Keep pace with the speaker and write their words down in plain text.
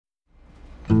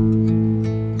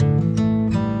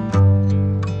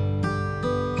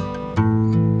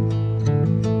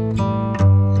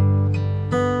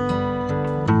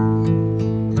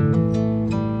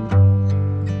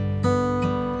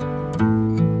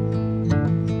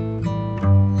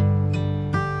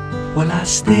Well, I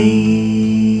stayed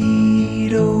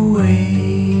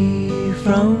away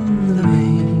from the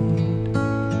main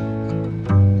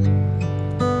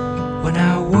when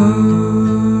I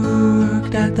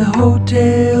worked at the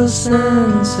Hotel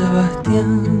San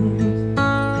Sebastian,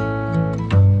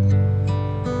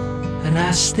 and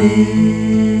I still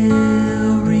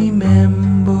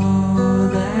remember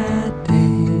that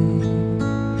day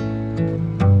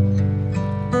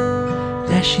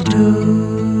that she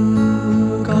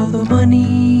took all the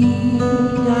money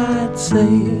I'd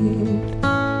saved.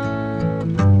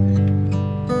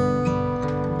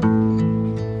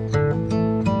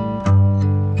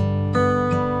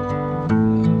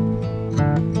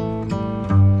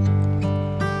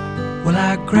 Well,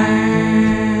 I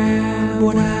grabbed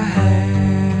what I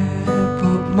had,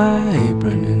 put my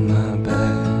apron in my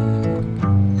bag,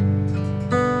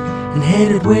 and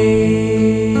headed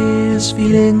west,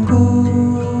 feeling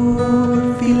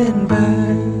good, feeling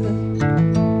bad.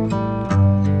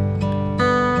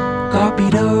 Got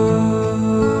beat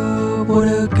up with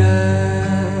a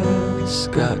gas,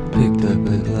 got picked up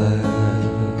at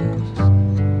last,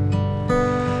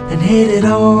 and headed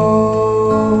on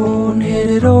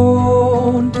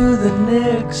to the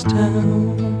next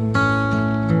town,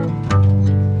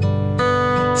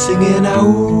 singing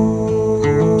oh,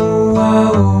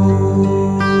 oh,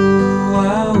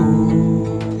 oh,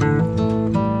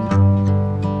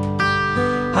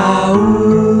 oh,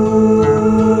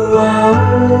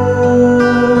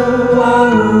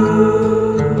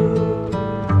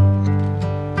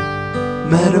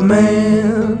 met a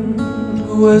man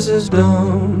who was as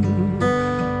dumb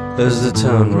as the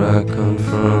town where I come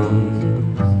from.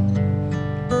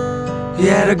 He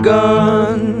had a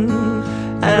gun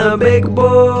and a big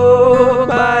book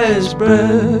by his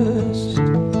breast,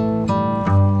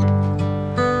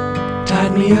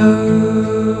 tied me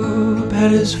up,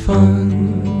 had his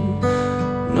fun,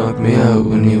 knocked me out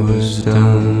when he was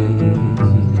done.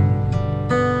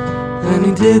 And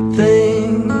he did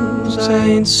things I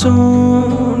ain't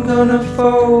soon gonna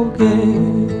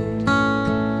forget.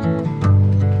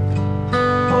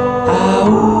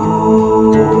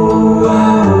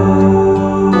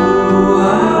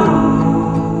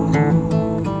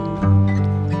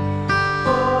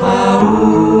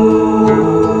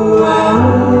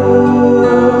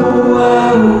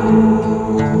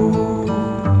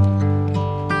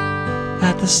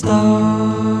 At the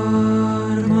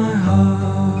start of my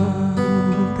heart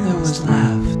there was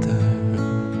laughter.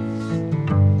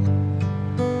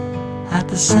 At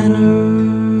the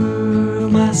center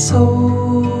of my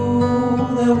soul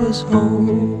there was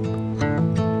hope.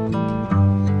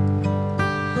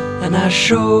 And I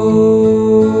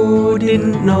sure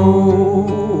didn't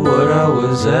know what I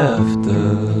was after.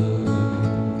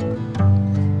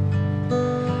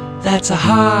 That's a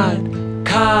hard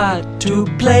card to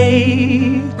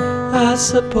play, I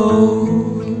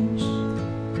suppose.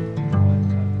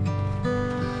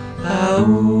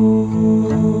 Oh,